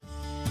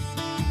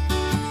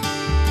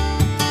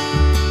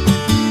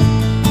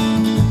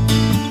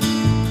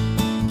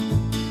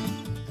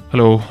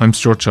Hello, I'm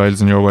Stuart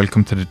Childs and you're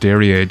welcome to the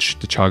Dairy Edge,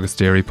 the Teagasc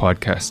Dairy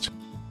podcast.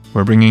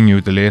 We're bringing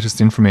you the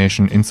latest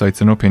information, insights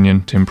and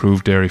opinion to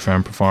improve dairy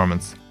farm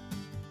performance.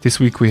 This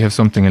week we have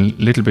something a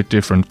little bit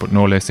different but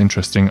no less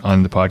interesting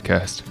on the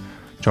podcast.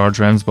 George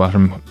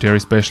Ramsbottom,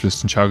 dairy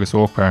specialist in Teagasc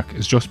Oak Park,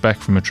 is just back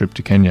from a trip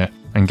to Kenya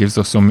and gives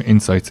us some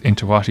insights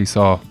into what he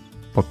saw.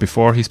 But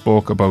before he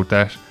spoke about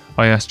that,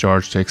 I asked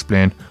George to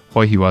explain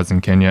why he was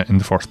in Kenya in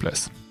the first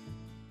place.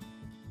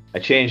 A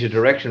change of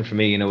direction for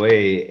me in a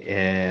way.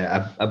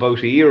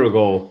 About a year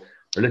ago,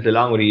 or a little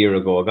longer than a year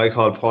ago, a guy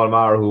called Paul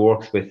Maher who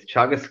works with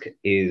Teagasc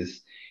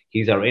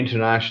he's our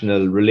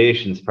international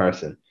relations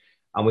person,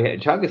 and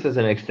Teagasc has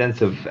an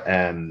extensive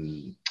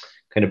kind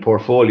of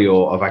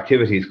portfolio of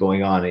activities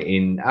going on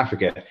in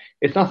Africa.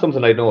 It's not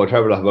something I know a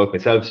terrible lot about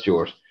myself,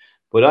 Stuart,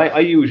 but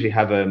I usually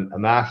have a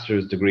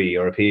master's degree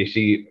or a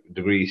PhD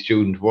degree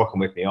student working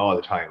with me all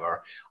the time,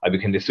 or I be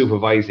kind of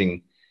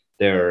supervising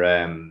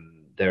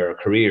their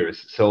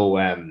careers. So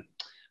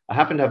I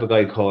happen to have a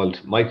guy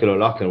called Michael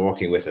O'Loughlin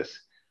working with us,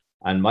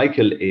 and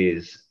Michael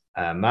is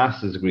a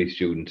master's degree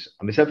student,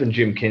 and myself and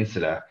Jim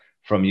Kinsella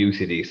from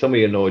UCD. Some of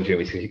you know Jim.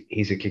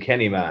 He's a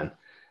Kilkenny man.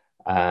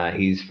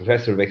 He's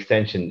professor of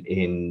extension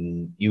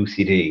in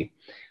UCD,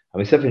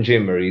 and myself and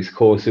Jim are his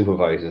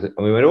co-supervisors,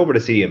 and we went over to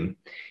see him.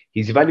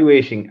 He's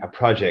evaluating a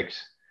project,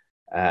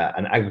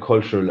 an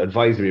agricultural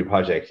advisory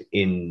project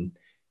in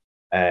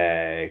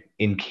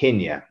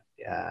Kenya,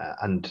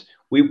 and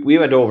we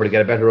went over to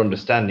get a better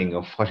understanding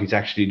of what he's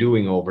actually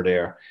doing over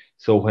there.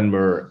 So when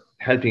we're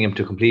helping him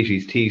to complete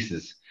his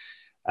thesis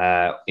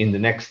in the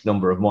next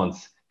number of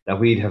months, that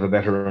we'd have a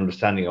better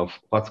understanding of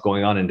what's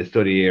going on in the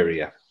study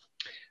area.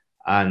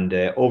 And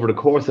over the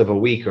course of a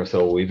week or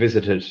so, we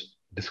visited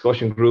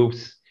discussion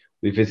groups,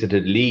 we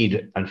visited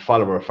lead and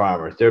follower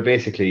farmers. They're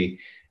basically,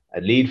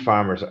 lead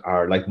farmers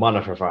are like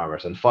monitor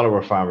farmers, and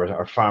follower farmers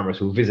are farmers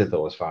who visit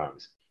those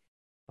farms.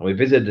 And we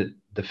visited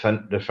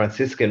the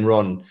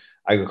Franciscan-run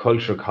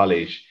Agricultural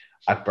College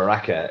at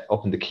Baraka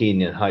up in the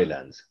Kenyan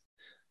highlands.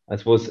 I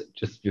suppose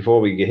just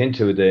before we get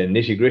into the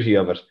nitty-gritty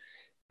of it,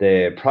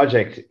 the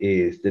project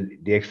is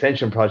the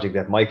extension project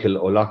that Michael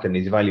O'Loughlin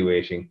is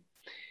evaluating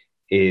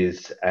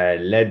is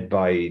led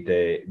by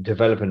the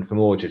Development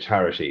Pamoja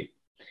charity.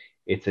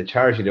 It's a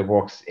charity that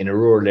works in a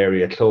rural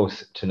area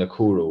close to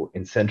Nakuru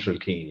in central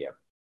Kenya.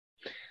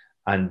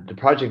 And the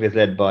project is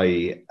led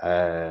by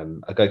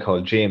a guy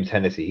called James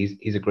Hennessy.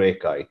 He's a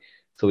great guy.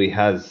 So he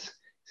has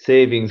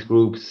savings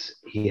groups,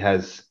 he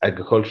has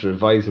agricultural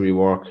advisory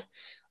work,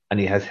 and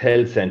he has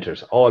health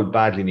centres, all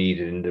badly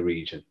needed in the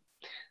region.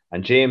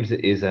 And James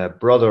is a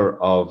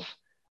brother of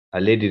a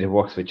lady that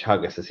works with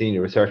Teagasc, a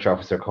senior research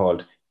officer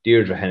called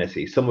Deirdre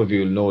Hennessy. Some of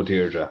you will know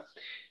Deirdre.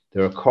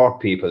 They're Cork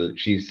people.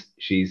 She's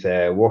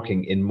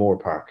working in Moore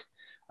Park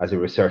as a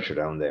researcher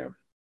down there.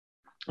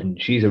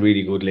 And she's a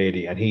really good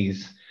lady, and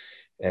he's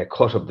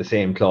cut up the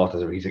same cloth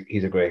as her.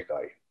 He's a great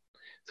guy.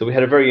 So we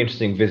had a very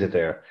interesting visit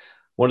there.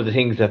 One of the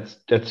things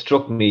that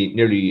struck me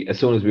nearly as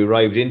soon as we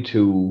arrived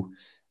into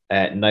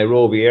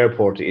Nairobi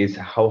airport is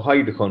how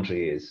high the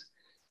country is.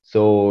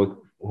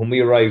 So when we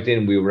arrived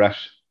in, we were at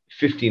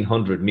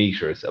 1,500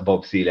 meters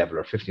above sea level,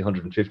 or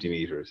 1,550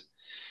 meters.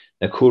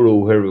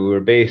 Nakuru, where we were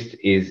based,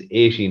 is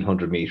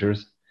 1,800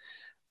 meters.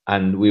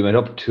 And we went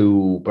up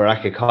to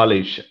Baraka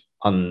College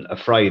on a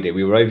Friday.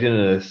 We arrived in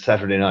on a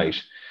Saturday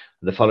night.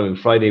 The following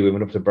Friday, we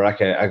went up to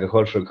Baraka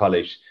Agricultural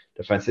College,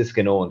 the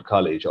Franciscan-owned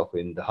college up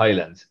in the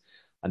Highlands,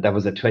 and that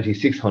was at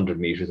 2,600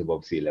 meters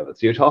above sea level. So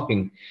you're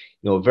talking,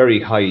 very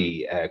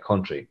high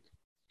country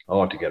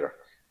altogether.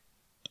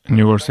 And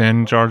you were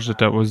saying, George,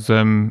 that was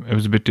it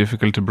was a bit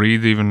difficult to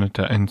breathe even at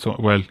that, and so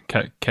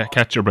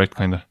catch your breath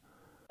kind of.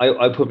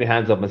 I put my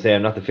hands up and say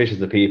I'm not the fittest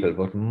of people,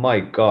 but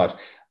my God,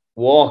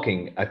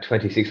 walking at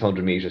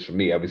 2,600 meters from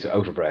me, I was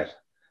out of breath.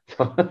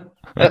 So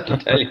I have to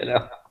tell you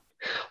now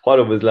what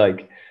it was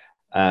like.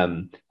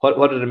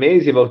 What it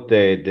amazes you about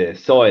the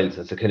soils,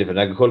 as a kind of an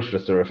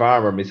agriculturalist or a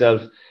farmer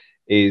myself,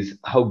 is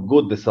how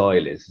good the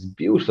soil is. It's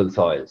beautiful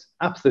soils,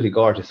 absolutely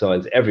gorgeous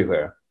soils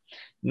everywhere.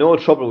 No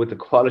trouble with the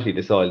quality of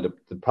the soil.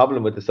 The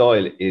problem with the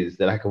soil is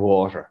the lack of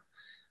water.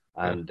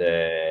 And,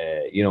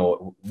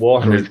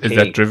 water is king. Is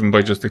that driven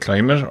by just the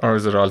climate, or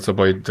is it also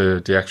by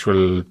the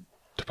actual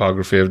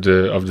topography of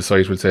the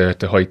site, we'll say, at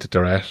the height that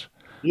they're at?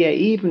 Yeah,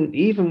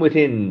 even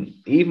within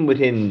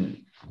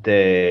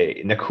the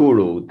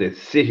Nakuru, the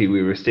city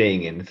we were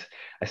staying in, it's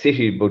a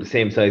city about the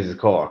same size as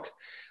Cork.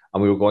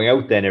 And we were going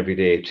out then every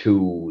day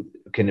to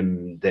kind of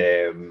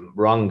the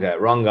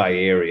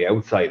Rongai area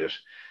outside it.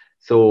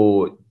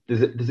 So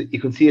you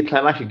can see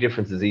climatic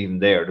differences even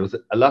there. There was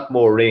a lot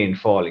more rain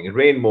falling. It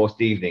rained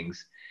most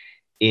evenings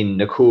in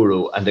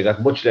Nakuru, and they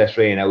got much less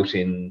rain out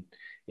in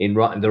the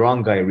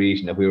Rongai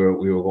region that we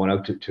were going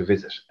out to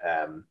visit.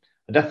 And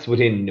that's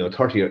within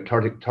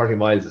 30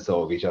 miles or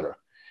so of each other.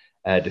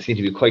 There seem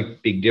to be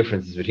quite big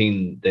differences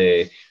between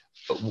the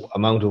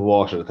amount of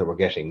water that they were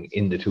getting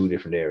in the two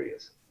different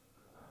areas.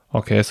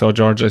 Okay, so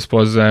George, I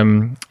suppose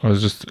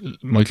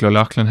Michael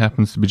O'Loughlin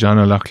happens to be John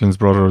O'Loughlin's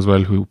brother as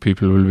well, who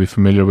people will be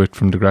familiar with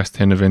from the Grass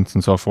 10 events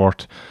and so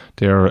forth.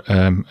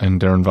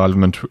 And their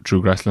involvement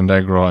through Grassland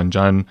Agro, and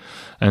John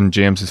and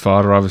James, his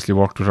father, obviously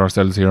worked with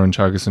ourselves here in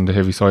Teagasc in the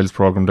Heavy Soils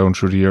program down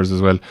through the years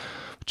as well.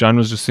 John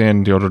was just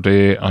saying the other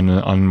day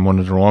on one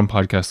of their own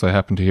podcasts, I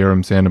happened to hear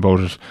him saying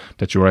about it,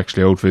 that you were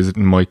actually out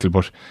visiting Michael,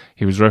 but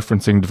he was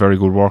referencing the very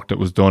good work that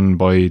was done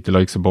by the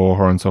likes of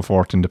Boher and so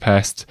forth in the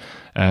past,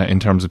 in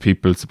terms of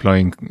people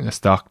supplying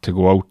stock to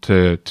go out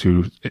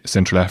to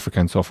Central Africa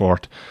and so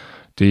forth.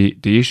 The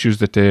issues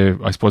that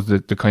I suppose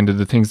the kind of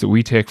the things that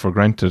we take for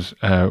granted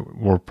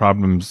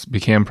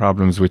became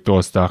problems with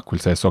those stock, we'll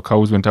say. So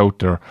cows went out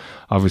there,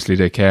 obviously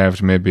they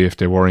calved, maybe if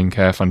they were in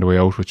calf on the way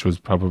out, which was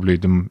probably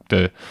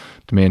the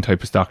main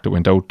type of stock that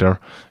went out there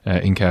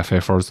in calf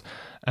heifers.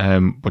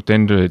 But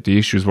then the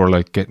issues were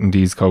like getting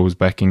these cows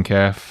back in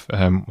calf,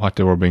 what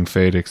they were being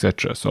fed,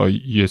 etc. So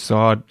you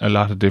saw a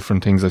lot of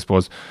different things, I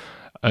suppose.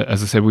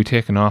 As I said, we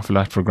take an awful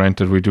lot for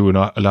granted. We do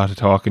a lot of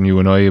talking, you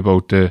and I,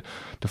 about the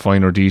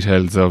finer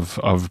details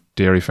of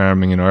dairy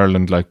farming in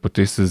Ireland. But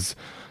this is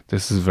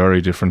very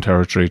different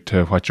territory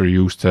to what you're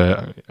used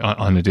to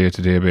on a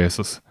day-to-day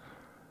basis.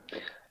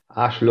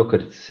 Ash, look,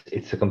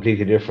 it's a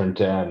completely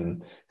different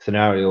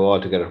scenario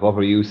altogether. What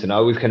we're used to, and I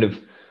was kind of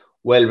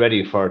well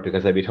ready for it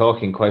because I'd be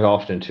talking quite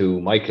often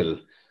to Michael,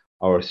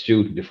 our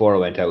student, before I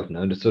went out, and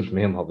I understood from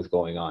him what was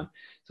going on.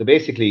 So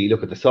basically,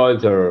 look, at the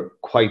soils are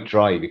quite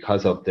dry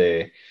because of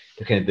the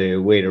kind of the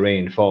way the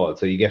rain falls.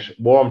 So you get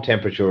warm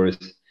temperatures,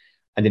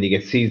 and then you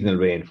get seasonal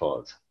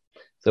rainfalls.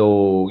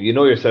 So you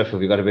know yourself,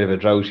 if you've got a bit of a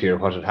drought here,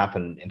 what would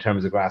happen in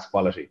terms of grass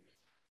quality.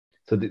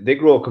 So they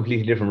grow a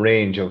completely different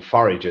range of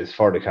forages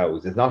for the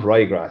cows. It's not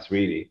ryegrass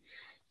really.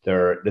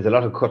 There's a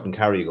lot of cut and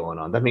carry going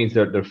on. That means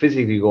they're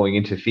physically going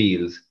into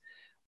fields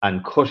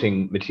and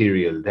cutting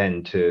material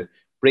then to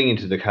bring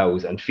into the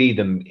cows and feed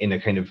them in a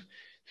kind of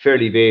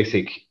fairly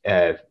basic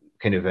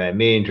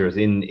mangers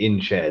in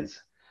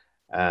sheds.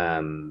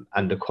 And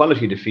the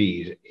quality of the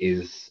feed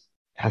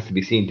has to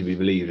be seen to be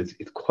believed.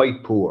 It's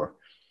quite poor.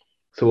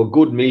 So a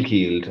good milk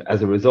yield,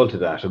 as a result of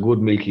that, a good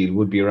milk yield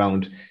would be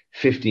around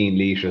 15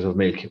 litres of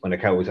milk when a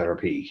cow is at her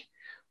peak.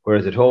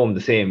 Whereas at home,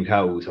 the same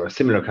cows or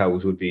similar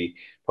cows would be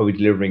probably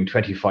delivering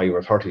 25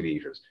 or 30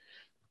 litres.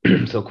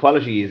 So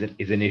quality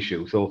is an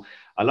issue. So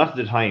a lot of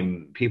the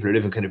time, people are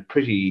living kind of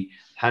pretty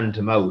hand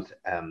to mouth.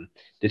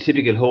 The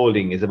typical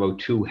holding is about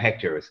 2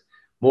 hectares.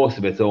 Most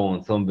of it's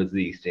owned, some of it's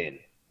leased in.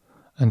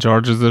 And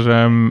George, is it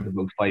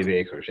about 5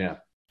 acres? Yeah.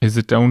 Is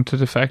it down to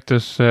the fact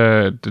that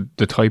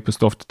the type of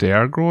stuff that they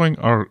are growing,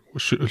 or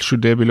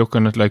should they be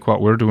looking at like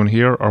what we're doing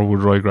here, or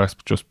would ryegrass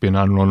just be an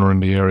on-runner in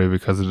the area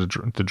because of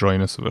the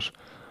dryness of it?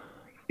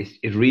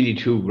 It's really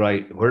too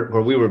dry.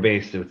 Where we were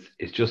based,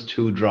 it's just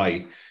too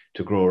dry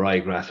to grow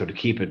ryegrass or to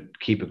keep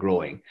it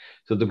growing.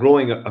 So they're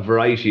growing a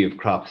variety of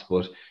crops,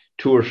 but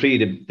 2 or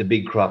 3 the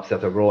big crops that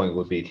they're growing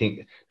would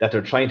be that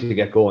they're trying to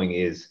get going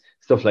is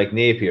stuff like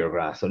Napier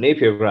grass. So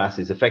Napier grass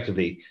is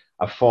effectively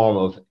a form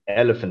of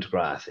elephant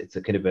grass. It's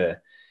a kind of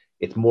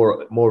it's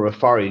more a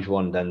forage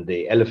one than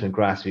the elephant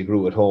grass we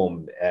grew at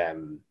home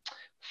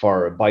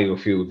for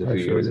biofuels a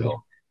few years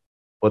ago.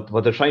 But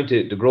what they're trying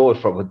to grow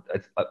it for,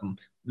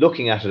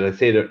 looking at it, I'd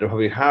say they're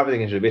probably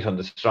harvesting it a bit on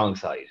the strong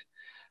side,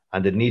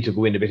 and they need to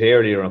go in a bit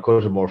earlier and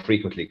cut it more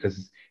frequently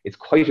because it's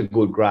quite a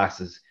good grass,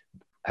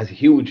 has a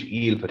huge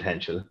yield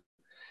potential,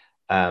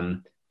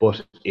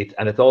 but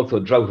it's also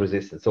drought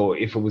resistant. So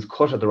if it was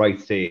cut at the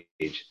right stage,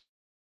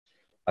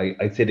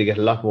 I'd say they get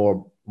a lot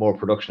more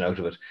production out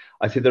of it.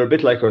 I'd say they're a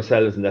bit like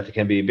ourselves in that they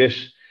can be a bit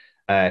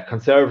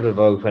conservative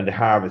about when they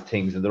harvest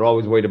things, and they're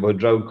always worried about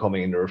drought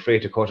coming and they're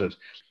afraid to cut it.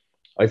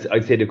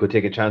 I'd say they could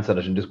take a chance on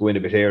it and just go in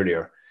a bit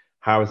earlier,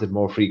 harvest it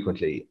more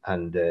frequently,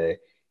 and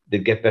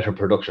they'd get better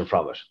production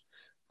from it.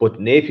 But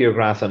Napier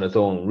grass on its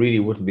own really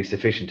wouldn't be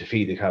sufficient to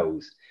feed the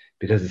cows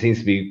because it seems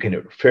to be kind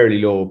of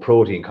fairly low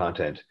protein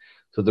content.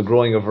 So they're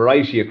growing a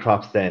variety of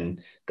crops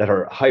then that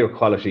are higher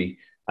quality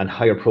and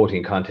higher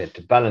protein content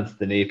to balance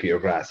the Napier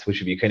grass, which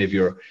would be kind of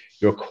your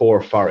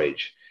core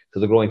forage. So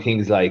they're growing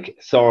things like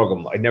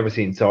sorghum. I'd never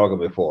seen sorghum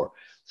before.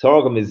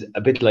 Sorghum is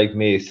a bit like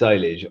maize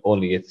silage,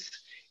 only it's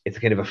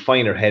kind of a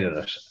finer head on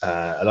it,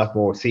 a lot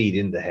more seed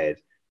in the head.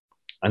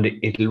 And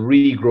it'll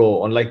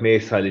regrow, unlike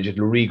maize silage,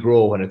 it'll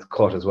regrow when it's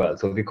cut as well.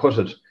 So if you cut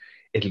it,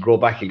 it'll grow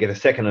back. You'll get a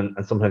second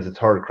and sometimes a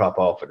third crop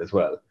off it as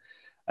well,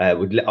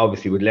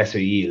 obviously with lesser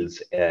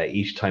yields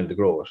each time to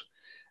grow it.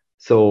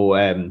 So,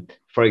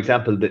 for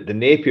example, the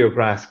Napier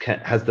grass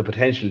has the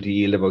potential to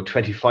yield about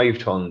 25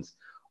 tons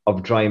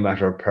of dry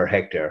matter per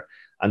hectare,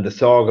 and the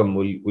sorghum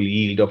will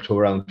yield up to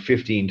around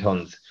 15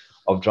 tons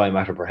of dry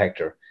matter per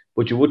hectare.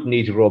 But you wouldn't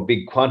need to grow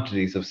big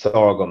quantities of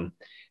sorghum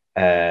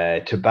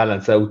to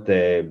balance out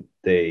the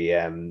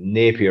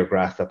Napier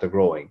grass that they're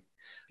growing.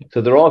 So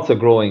they're also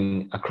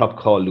growing a crop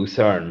called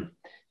lucerne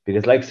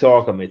because, like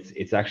sorghum,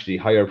 it's actually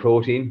higher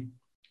protein,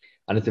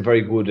 and it's a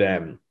very good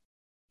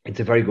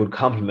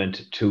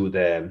complement to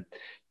the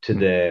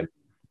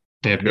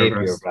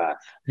Napier grass.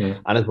 Yeah.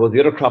 And I suppose the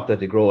other crop that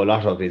they grow a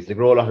lot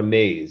of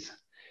maize.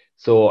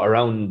 So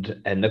around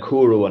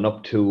Nakuru and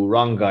up to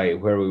Rongai,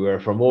 where we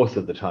were for most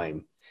of the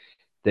time,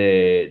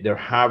 they're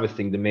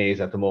harvesting the maize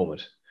at the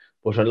moment.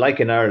 But unlike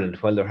in Ireland,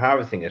 while they're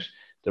harvesting it,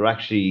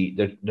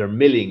 they're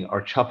milling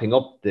or chopping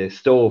up the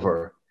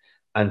stover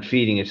and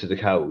feeding it to the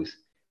cows.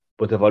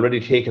 But they've already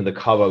taken the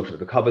cob out of it.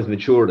 The cob is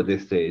matured at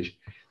this stage.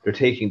 They're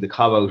taking the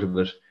cob out of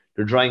it.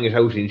 They're drying it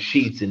out in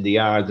sheets in the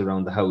yards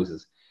around the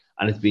houses,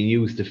 and it's being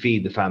used to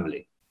feed the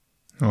family.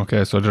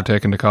 Okay, so they're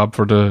taking the cob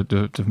for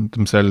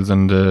themselves,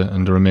 and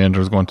the remainder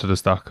is going to the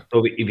stock.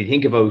 So if you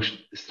think about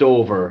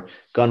stover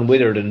gone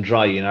withered and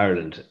dry in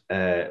Ireland,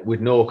 with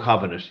no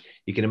cob in it,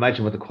 you can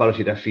imagine what the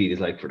quality of that feed is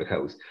like for the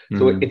cows.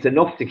 So it's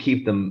enough to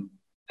keep them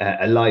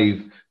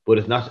alive, but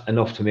it's not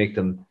enough to make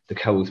the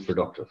cows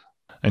productive.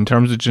 In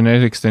terms of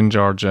genetics then,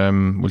 George,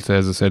 we'll say,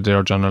 as I said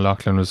there, John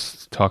O'Loughlin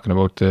was talking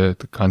about the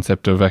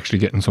concept of actually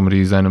getting some of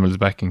these animals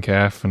back in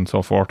calf and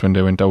so forth when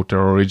they went out there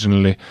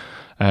originally.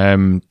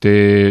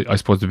 I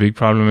suppose the big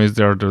problem is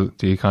there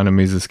the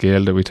economies of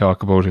scale that we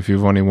talk about. If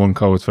you've only one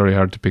cow, it's very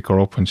hard to pick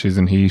her up when she's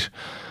in heat.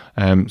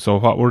 So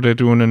what were they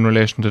doing in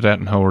relation to that,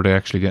 and how were they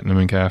actually getting them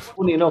in calf?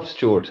 Funny enough,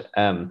 Stuart,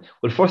 well,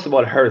 first of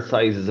all, herd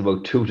size is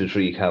about 2 to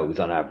 3 cows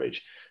on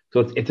average.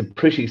 So it's a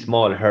pretty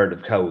small herd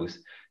of cows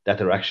that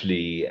they're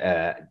actually,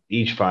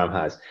 each farm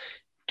has.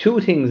 Two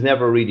things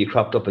never really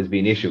cropped up as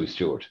being issues,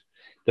 Stuart.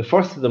 The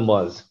first of them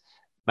was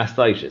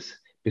mastitis.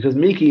 Because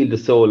milk yield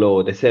is so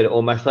low, they said,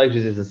 mastitis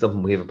isn't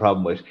something we have a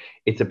problem with.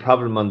 It's a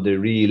problem on the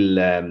real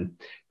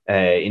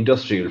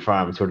industrial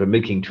farms where they're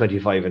milking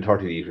 25 and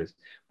 30 litres.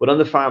 But on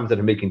the farms that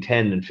are milking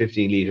 10 and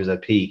 15 litres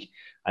at peak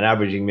and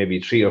averaging maybe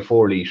 3 or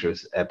 4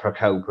 litres per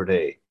cow per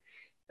day,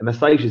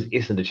 mastitis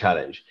isn't a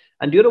challenge.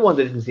 And the other one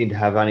that didn't seem to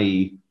have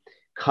any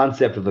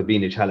concept of it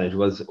being a challenge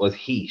was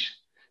heat.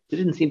 They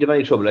didn't seem to have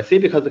any trouble. I say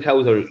because the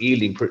cows are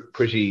yielding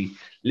pretty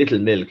little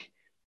milk,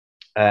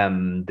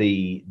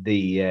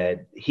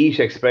 the heat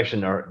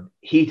expression or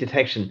heat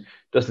detection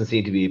doesn't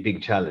seem to be a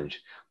big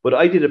challenge. But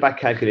I did a back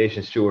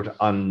calculation, Stuart,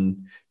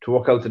 to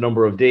work out the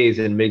number of days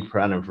in milk per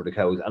annum for the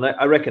cows. And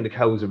I reckon the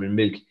cows are in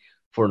milk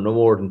for no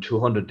more than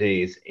 200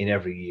 days in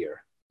every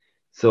year.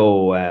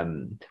 So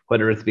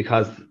whether it's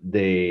because of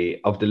the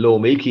low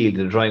milk yield,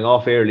 they're drying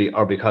off early,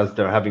 or because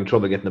they're having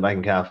trouble getting the back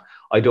in calf,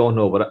 I don't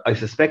know. But I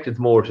suspect it's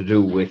more to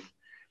do with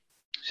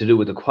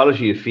the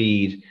quality of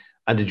feed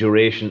and the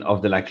duration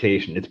of the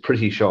lactation. It's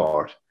pretty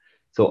short.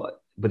 So,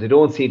 but they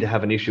don't seem to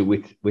have an issue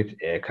with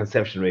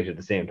conception rate at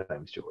the same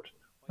time, Stuart.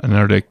 And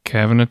are they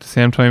calving at the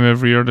same time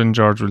every year, then,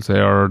 George will say,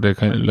 or are they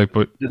kind of like...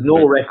 There's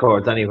no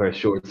records anywhere,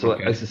 Stuart, so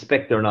okay. I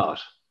suspect they're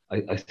not.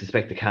 I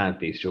suspect they can't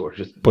be, Stuart.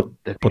 But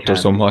they're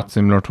somewhat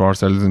similar to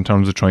ourselves in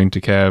terms of trying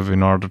to calve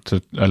in order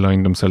to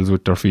align themselves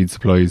with their feed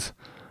supplies.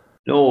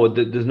 No,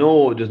 there was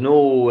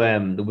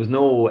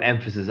no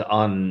emphasis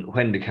on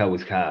when the cow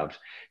was calved,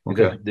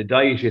 because the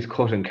diet is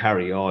cut and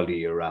carry all the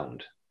year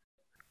round.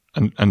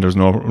 And there's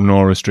no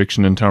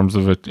restriction in terms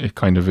of it. It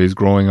kind of is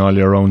growing all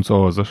year round.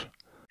 So is it?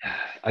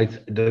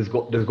 There's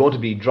going to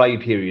be dry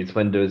periods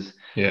when there's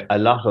a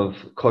lot of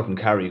cut and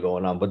carry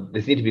going on, but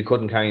they seem to be cut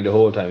and carrying the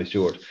whole time,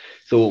 Stuart.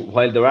 So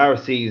while there are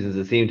seasons,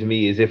 it seems to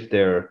me as if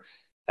there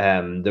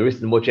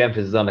isn't much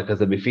emphasis on it, because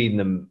they'll be feeding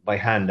them by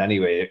hand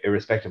anyway,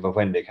 irrespective of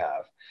when they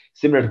calve.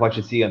 Similar to what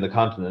you see on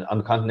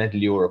continental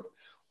Europe,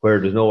 where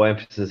there's no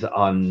emphasis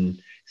on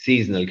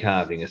seasonal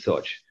calving as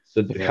such.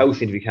 So the cows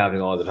seem to be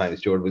calving all the time,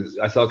 Stuart.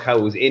 I saw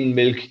cows in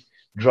milk,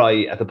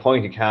 dry at the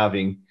point of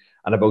calving,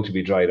 and about to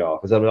be dried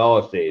off. It's at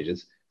all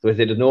stages. So I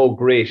say there's no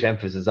great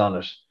emphasis on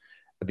it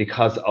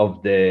because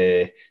of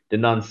the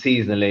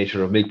non-seasonal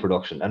nature of milk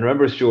production. And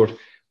remember, Stuart,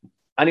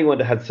 anyone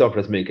that had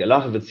surplus milk, a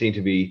lot of it seemed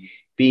to be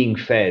being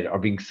fed or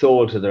being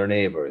sold to their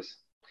neighbours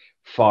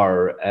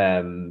for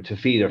to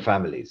feed their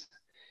families.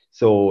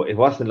 So it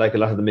wasn't like a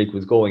lot of the milk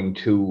was going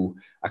to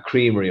a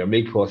creamery or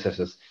milk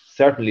processors.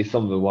 Certainly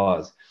some of it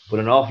was, but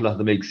an awful lot of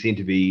the milk seemed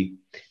to be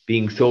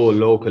being sold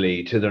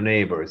locally to their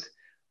neighbours.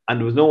 And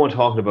there was no one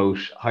talking about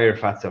higher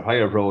fats or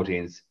higher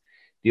proteins.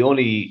 The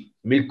only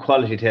milk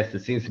quality test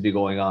that seems to be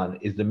going on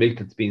is the milk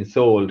that's being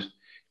sold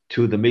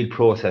to the milk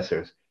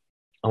processors.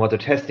 And what they're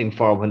testing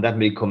for when that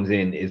milk comes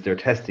in is they're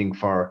testing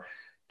to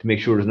make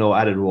sure there's no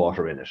added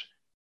water in it.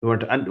 There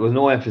was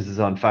no emphasis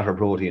on fat or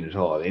protein at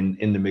all in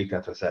the milk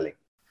that they're selling.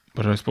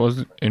 But I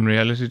suppose in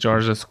reality,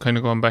 George, that's kind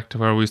of going back to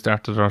where we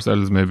started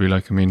ourselves, maybe.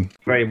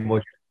 Very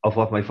much of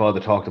what my father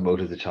talked about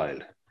as a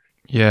child.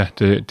 Yeah,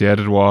 the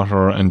added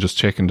water and just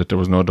checking that there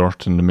was no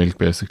dirt in the milk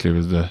basically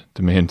was the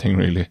main thing,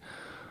 really.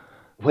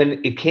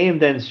 When it came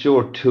then,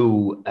 Stuart,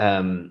 to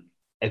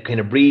kind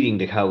of breeding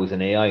the cows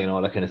and AI and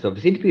all that kind of stuff,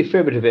 there seemed to be a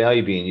fair bit of AI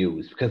being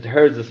used, because the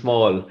herds are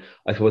small.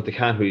 I suppose they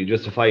can't really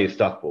justify a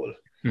stock bull.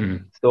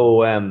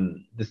 So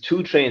there's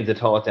two trains of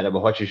thought then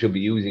about what you should be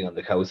using on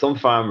the cows. Some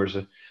farmers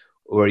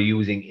were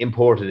using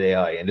imported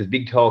AI, and there's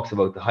big talks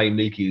about the high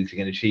milk yields you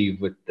can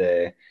achieve with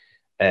the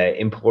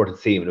imported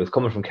semen. It was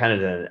coming from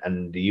Canada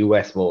and the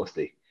US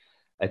mostly.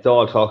 It's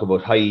all talk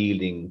about high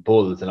yielding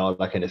bulls and all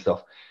that kind of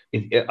stuff.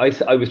 I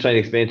was trying to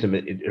explain to him,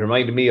 it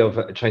reminded me of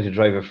trying to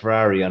drive a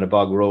Ferrari on a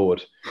bog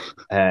road.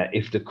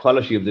 If the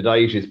quality of the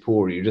diet is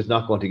poor, you're just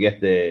not going to get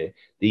the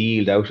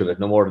yield out of it,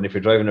 no more than if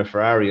you're driving a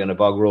Ferrari on a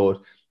bog road.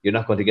 You're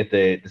not going to get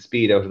the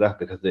speed out of that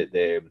because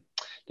the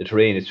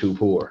terrain is too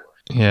poor.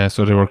 Yeah,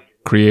 so they were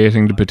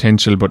creating the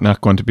potential, but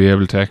not going to be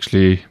able to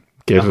actually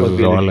get it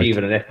at all.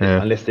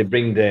 Unless they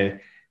bring the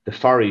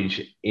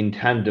forage in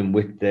tandem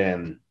with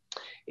the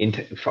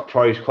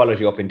forage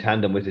quality up in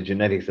tandem with the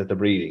genetics that they're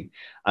breeding.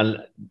 And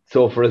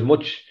so for as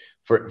much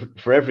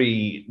for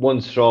every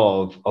one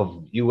straw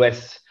of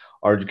US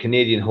or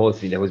Canadian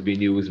Holstein that was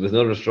being used, was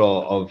another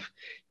straw of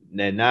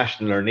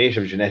national or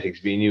native genetics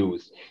being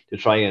used to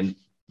try and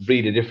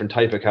breed a different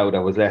type of cow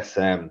that was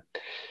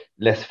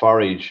less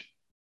forage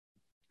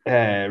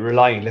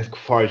reliant, less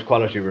forage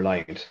quality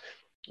reliant.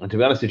 And to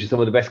be honest with you, some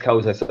of the best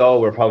cows I saw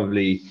were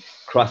probably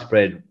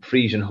crossbred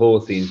Frisian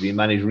Holsteins being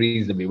managed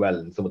reasonably well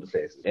in some of the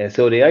places.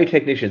 So the AI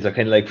technicians are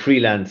kind of like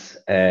freelance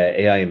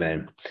AI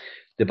men.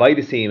 They buy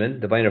the semen,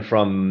 they're buying it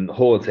from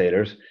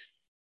wholesalers,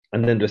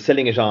 and then they're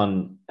selling it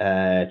on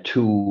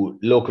to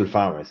local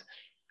farmers.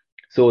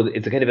 So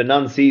it's a kind of a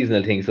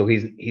non-seasonal thing. So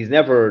there's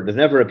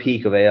never a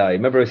peak of AI.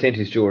 Remember I was saying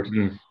to Stuart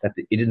that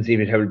it didn't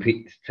seem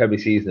terribly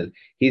seasonal.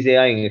 He's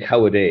AIing a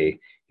cow a day.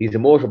 He's a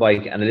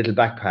motorbike and a little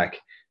backpack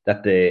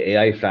that the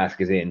AI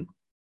flask is in.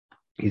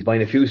 He's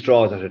buying a few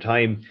straws at a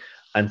time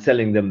and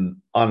selling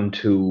them on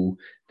to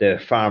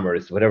the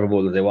farmers, whatever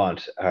model they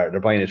want.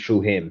 They're buying it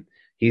through him.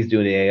 He's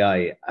doing the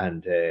AI,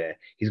 and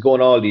he's going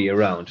all the year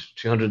round,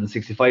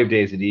 365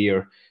 days of the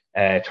year,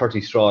 30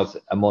 straws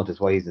a month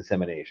is why he's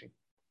inseminating.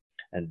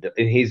 And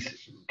in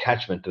his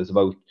catchment, there was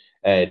about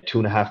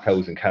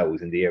 2,500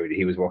 cows in the area that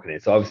he was working in.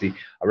 So obviously,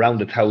 around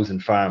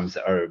 1,000 farms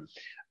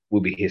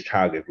will be his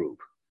target group.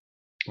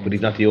 But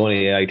he's not the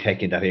only AI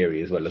tech in that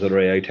area as well. There's other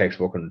AI techs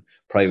working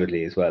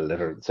privately as well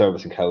that are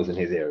servicing cows in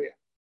his area.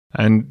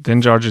 And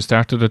then, George, you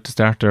started at the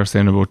start there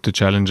saying about the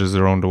challenges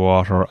around the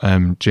water.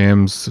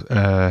 James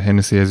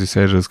Hennessy, as you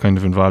said, is kind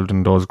of involved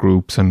in those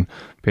groups. And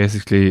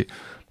basically,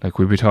 like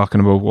we'd be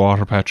talking about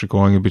water, Patrick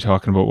Going, we'd be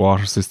talking about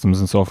water systems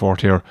and so forth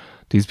here.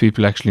 These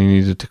people actually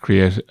needed to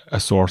create a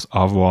source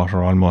of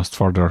water almost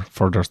for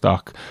their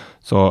stock.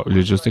 So will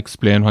you just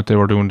explain what they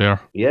were doing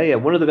there? Yeah.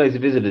 One of the guys who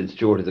visited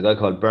Stuart is a guy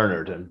called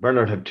Bernard, and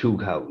Bernard had 2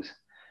 cows.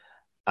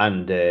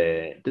 And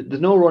there's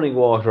no running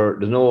water,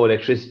 there's no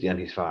electricity on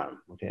his farm.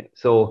 Okay,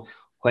 so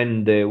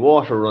when the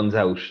water runs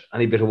out,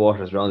 any bit of water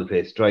that's around the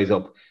place dries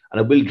up,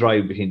 and it will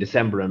dry between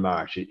December and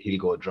March.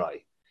 He'll go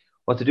dry.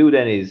 What to do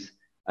then is,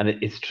 and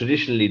it's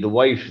traditionally the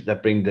wife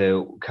that bring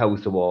the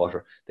cows to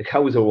water. The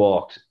cows are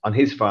walked on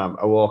his farm,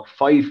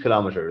 5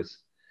 kilometers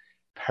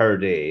per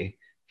day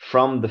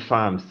from the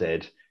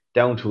farmstead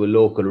down to a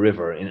local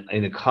river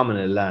in a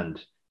communal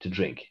land to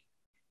drink.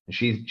 And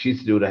she's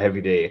to do that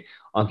every day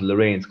until the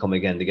rains come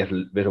again to get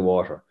a bit of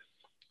water.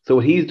 So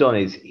what he's done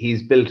is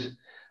he's built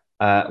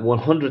a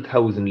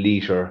 100,000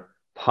 litre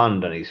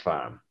pond on his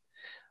farm.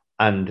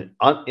 And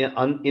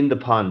in the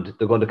pond,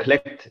 they're going to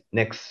collect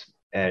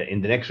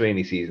in the next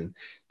rainy season,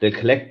 they'll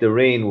collect the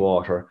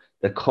rainwater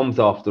that comes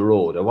off the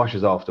road or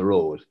washes off the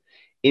road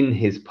in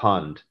his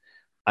pond.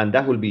 And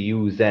that will be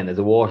used then as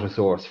a water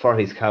source for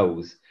his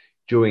cows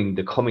during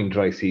the coming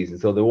dry season.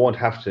 So they won't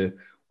have to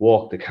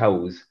walk the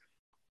cows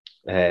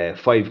 5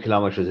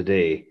 kilometers a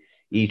day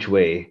each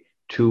way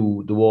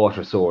to the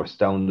water source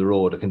down the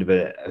road, kind of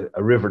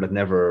a river that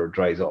never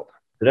dries up.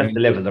 So that's the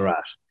level they're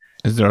at.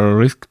 Is there a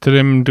risk to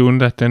them doing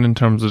that then in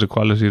terms of the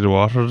quality of the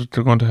water that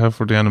they're going to have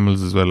for the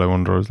animals as well, I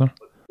wonder, is there?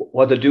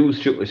 What they'll do,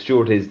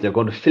 Stuart, is they're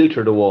going to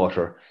filter the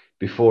water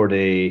before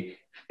they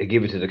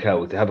give it to the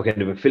cows. They have a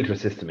kind of a filter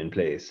system in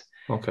place.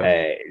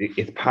 Okay.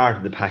 It's part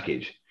of the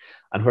package.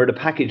 And where the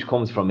package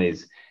comes from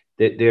is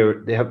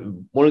they have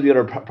one of the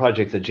other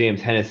projects that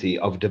James Hennessy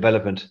of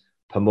Development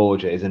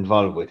Pomoja is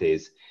involved with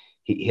is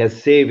he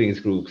has savings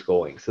groups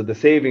going. So the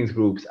savings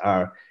groups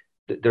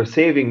they're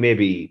saving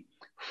maybe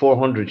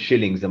 400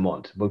 shillings a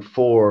month, about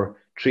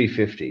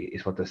 350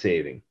 is what they're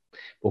saving.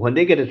 But when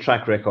they get a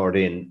track record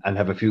in and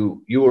have a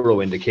few euro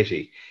in the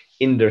kitty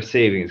in their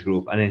savings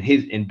group, and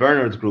in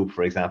Bernard's group,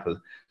 for example,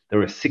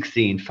 there are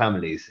 16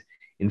 families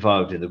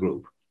involved in the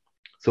group.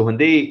 So when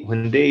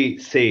they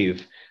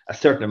save a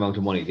certain amount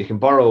of money, they can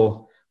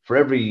borrow for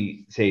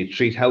every, say,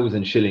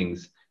 3,000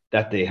 shillings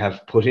that they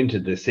have put into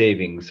the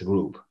savings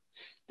group.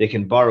 They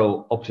can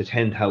borrow up to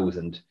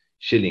 10,000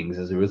 shillings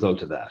as a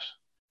result of that.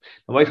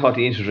 Now, I thought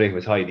the interest rate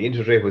was high. The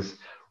interest rate was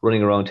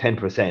running around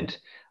 10%,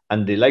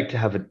 and they like to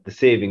have the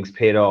savings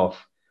paid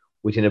off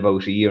within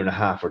about a year and a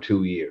half or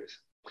 2 years.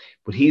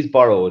 But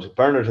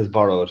Bernard has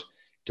borrowed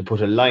to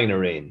put a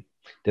liner in.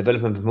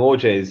 Development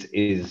Pomoja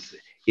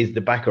is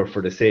the backer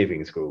for the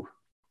savings group.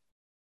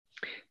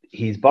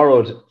 He's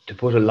borrowed to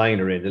put a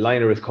liner in. The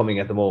liner is coming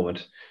at the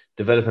moment.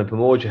 Development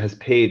Pomoja has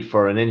paid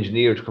for an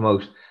engineer to come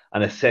out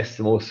and assess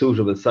the most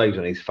suitable site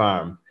on his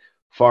farm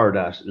for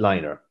that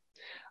liner.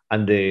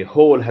 And the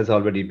hole has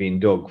already been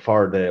dug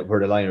for where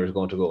the liner is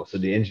going to go. So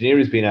the engineer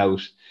has been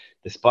out,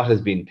 the spot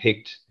has been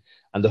picked,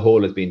 and the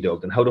hole has been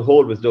dug. And how the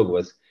hole was dug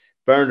was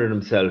Bernard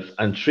himself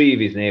and 3 of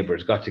his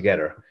neighbours got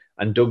together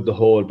and dug the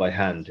hole by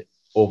hand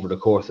over the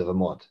course of a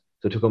month.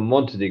 So it took a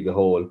month to dig the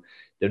hole.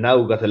 They've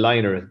now got the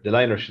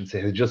liner should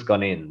say has just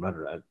gone in,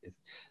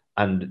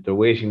 and they're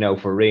waiting now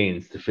for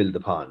rains to fill the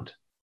pond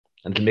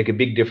and to make a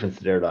big difference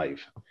to their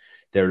lives.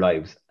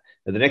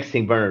 Now, the next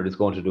thing Bernard is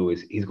going to do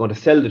is he's going to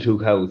sell the 2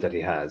 cows that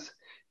he has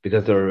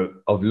because they're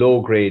of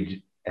low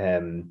grade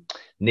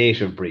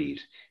native breed,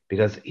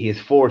 because he has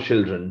 4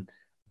 children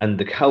and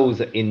the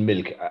cows in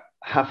milk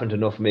haven't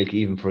enough milk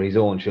even for his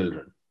own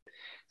children.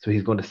 So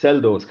he's going to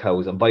sell those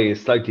cows and buy a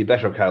slightly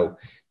better cow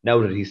now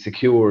that he's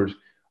secured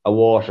a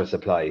water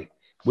supply.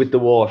 With the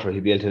water,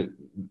 he'll be able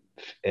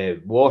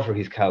to water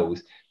his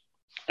cows,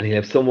 and he'll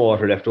have some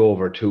water left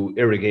over to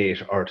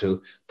irrigate or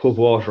to put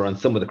water on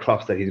some of the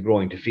crops that he's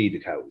growing to feed the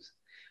cows.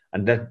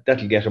 And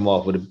that'll get him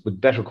off with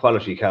better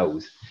quality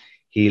cows.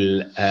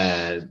 He'll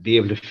be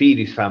able to feed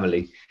his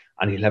family,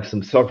 and he'll have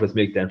some surplus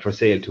milk then for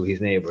sale to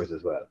his neighbours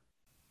as well.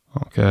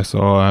 Okay, so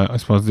I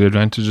suppose the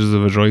advantages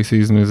of a dry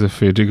season is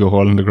if you dig a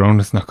hole in the ground,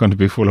 it's not going to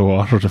be full of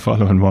water the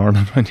following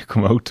morning when you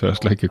come out to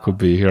it like it could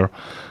be here.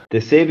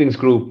 The savings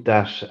group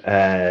that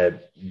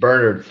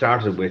Bernard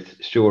started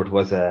with, Stuart,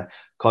 was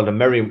called a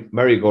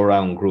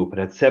merry-go-round group. It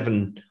had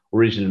 7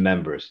 original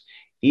members.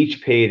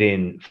 Each paid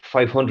in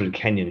 500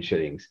 Kenyan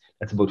shillings.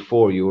 That's about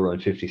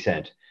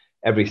 €4.50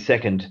 every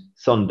second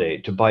Sunday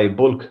to buy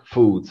bulk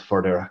foods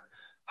for their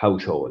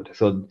household.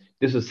 So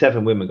this was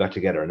 7 women got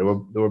together, and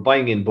they were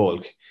buying in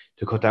bulk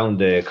to cut down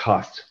the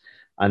cost,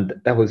 and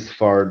that was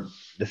for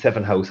the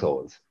 7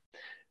 households.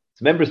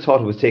 So members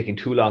thought it was taking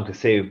too long to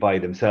save by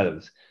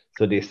themselves,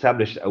 so they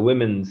established a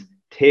women's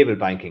table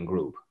banking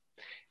group.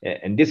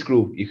 In this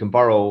group, you can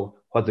borrow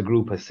what the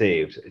group has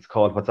saved. It's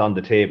called What's on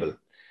the Table.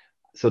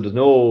 So there's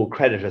no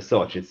credit as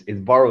such. It's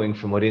borrowing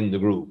from within the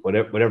group,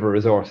 whatever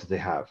resources they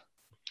have.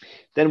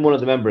 Then one of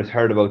the members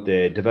heard about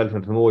the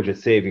Development Pamoja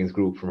savings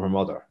group from her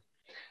mother.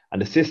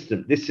 And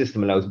this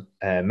system allows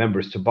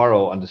members to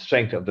borrow on the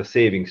strength of the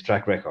savings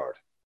track record.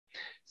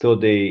 So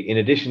in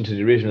addition to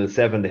the original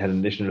 7, they had an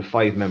additional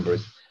 5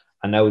 members,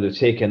 and now they've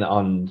taken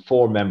on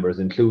 4 members,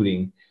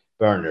 including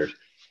Bernard.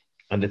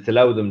 And it's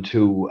allowed them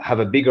to have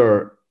a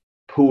bigger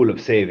pool of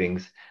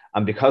savings.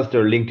 And because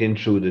they're linked in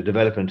through the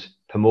Development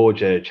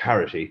Pamoja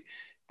charity,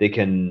 they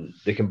can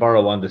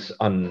borrow on the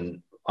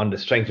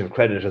strength of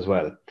credit as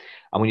well.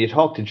 And when you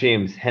talk to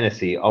James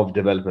Hennessy of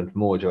Development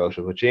Pamoja,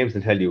 what James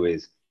will tell you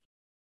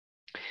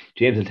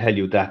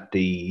that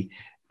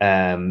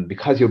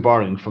because you're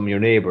borrowing from your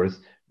neighbours,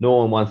 no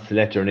one wants to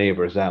let their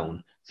neighbours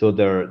down. So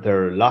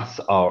their loss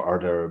or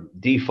their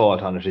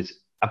default on it is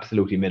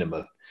absolutely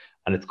minimal,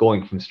 and it's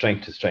going from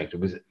strength to strength. It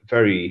was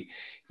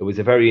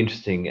a very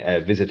interesting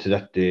visit to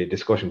that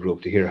discussion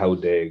group to hear how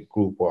the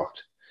group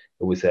worked.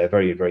 It was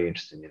very, very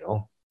interesting,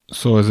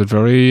 So is it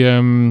very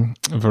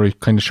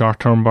kind of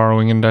short-term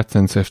borrowing in that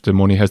sense, if the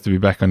money has to be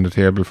back on the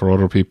table for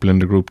other people in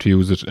the group to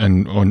use it,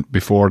 and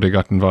before they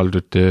got involved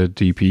with the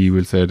DP,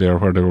 we'll say there,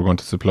 where they were going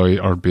to supply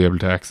or be able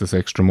to access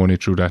extra money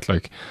through that,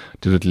 like,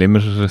 did it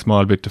limit it a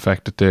small bit, the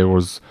fact that they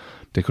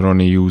could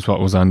only use what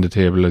was on the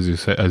table, as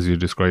you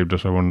described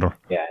it, I wonder?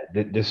 Yeah,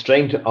 the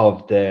strength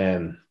of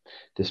the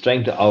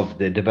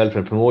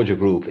Development Pamoja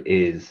group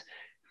is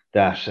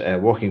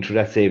that working through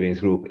that savings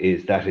group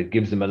is that it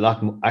gives them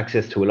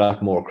access to a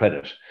lot more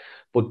credit,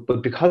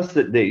 but because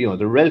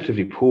they're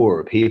relatively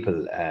poor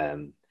people,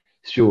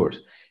 Stuart,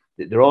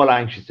 they're all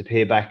anxious to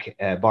pay back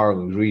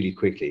borrowings really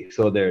quickly.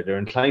 So they're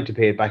inclined to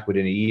pay it back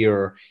within a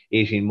year,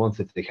 18 months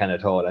if they can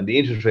at all, and the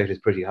interest rate is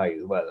pretty high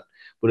as well.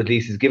 But at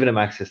least it's giving them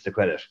access to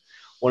credit.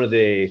 One of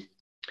the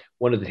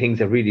things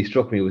that really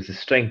struck me was the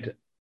strength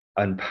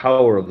and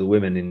power of the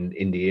women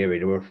in the area.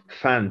 They were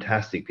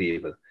fantastic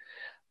people,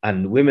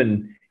 and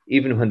women,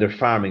 even when they're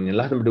farming, a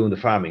lot of them are doing the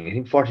farming. I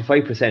think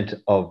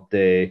 45% of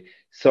the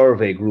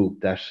survey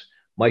group that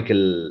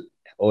Michael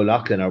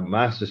O'Loughlin, our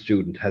master's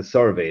student, has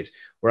surveyed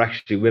were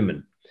actually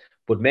women.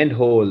 But men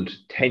hold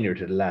tenure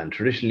to the land.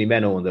 Traditionally,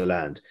 men own the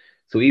land.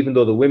 So even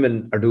though the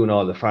women are doing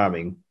all the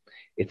farming,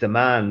 it's a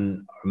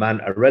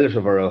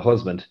relative or a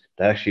husband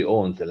that actually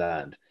owns the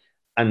land.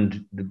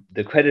 And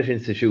the credit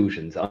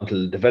institutions,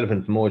 until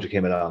Development Pamoja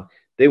came along,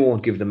 they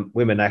won't give them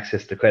women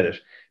access to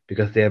credit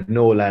because they have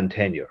no land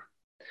tenure.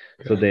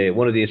 So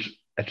one of the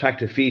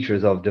attractive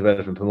features of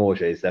Development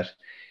Pamoja is that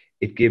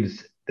it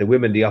gives the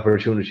women the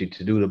opportunity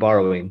to do the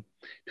borrowing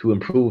to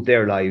improve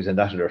their lives and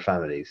that of their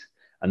families,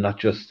 and not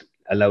just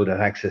allow that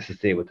access to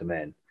stay with the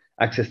men.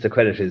 Access to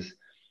credit is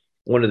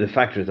one of the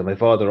factors that my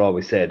father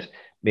always said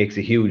makes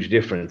a huge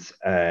difference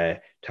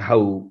to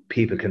how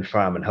people can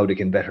farm and how they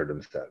can better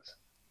themselves.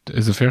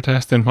 Is it fair to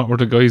ask then, what were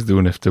the guys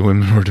doing if the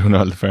women were doing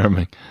all the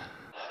farming?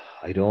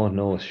 I don't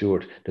know,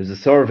 Stuart. There's a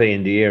survey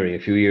in the area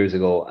a few years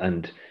ago,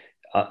 and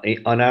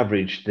on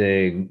average,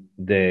 the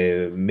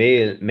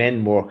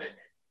men work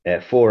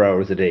 4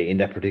 hours a day in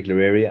that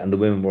particular area, and the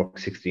women work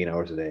 16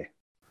 hours a day.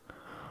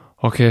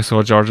 Okay,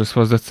 so George, I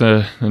suppose that's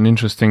an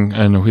interesting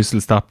and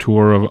whistle-stop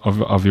tour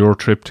of your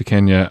trip to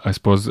Kenya. I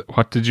suppose,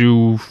 what did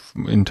you,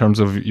 in terms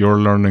of your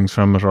learnings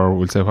from it, or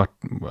we'll say what,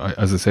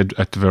 as I said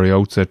at the very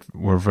outset,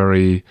 we're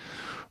very,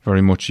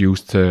 very much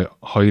used to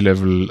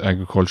high-level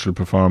agricultural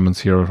performance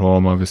here at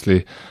home,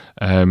 obviously.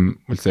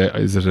 We'll say,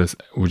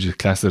 would you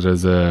class it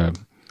as an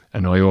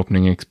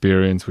eye-opening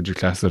experience? Would you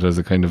class it as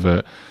a kind of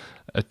a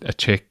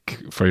check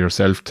for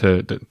yourself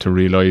to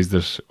realise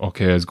that,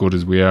 okay, as good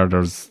as we are,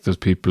 there's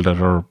people that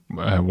are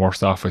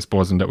worse off, I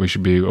suppose, and that we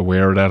should be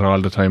aware of that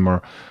all the time,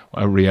 or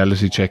a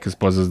reality check, I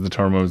suppose, is the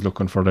term I was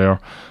looking for there.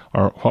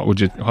 Or how would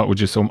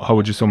you sum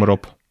it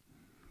up?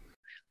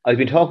 I've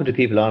been talking to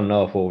people on and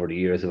off over the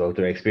years about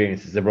their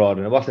experiences abroad,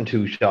 and I wasn't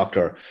too shocked,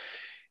 or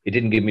it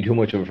didn't give me too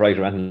much of a fright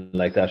or anything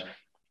like that.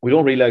 We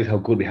don't realise how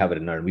good we have it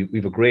in Ireland. We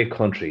have a great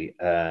country.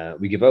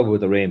 We give out with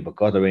the rain, but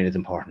God, the rain is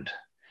important.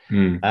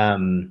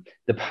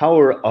 The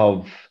power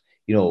of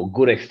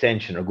good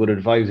extension or good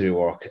advisory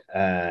work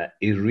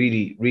is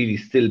really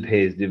still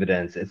pays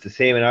dividends. It's the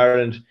same in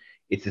Ireland.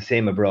 It's the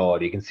same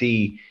abroad. You can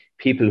see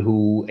people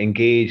who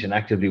engage and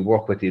actively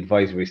work with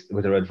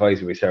their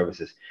advisory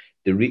services.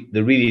 They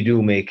really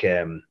do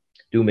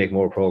make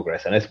more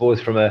progress. And I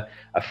suppose from a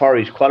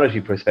forage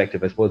quality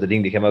perspective, I suppose the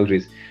thing that came out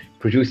is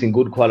producing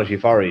good quality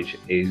forage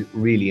is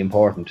really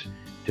important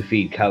to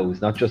feed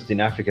cows, not just in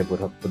Africa,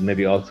 but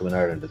maybe also in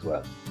Ireland as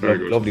well.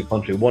 Lovely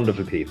country,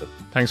 wonderful people.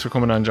 Thanks for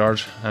coming on,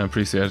 George. I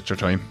appreciate your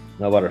time.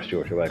 No bother,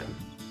 Stuart. You're welcome.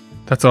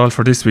 That's all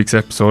for this week's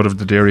episode of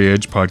the Dairy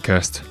Age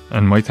podcast,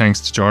 and my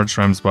thanks to George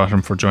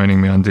Ramsbottom for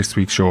joining me on this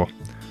week's show.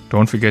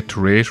 Don't forget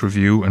to rate,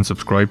 review and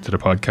subscribe to the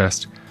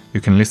podcast.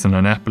 You can listen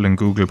on Apple and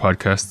Google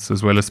Podcasts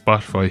as well as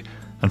Spotify,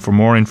 and for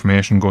more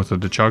information go to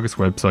the Teagasc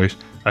website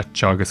at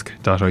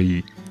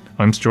teagasc.ie.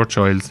 I'm Stuart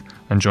Childs,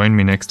 and join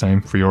me next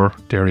time for your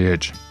Dairy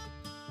Age.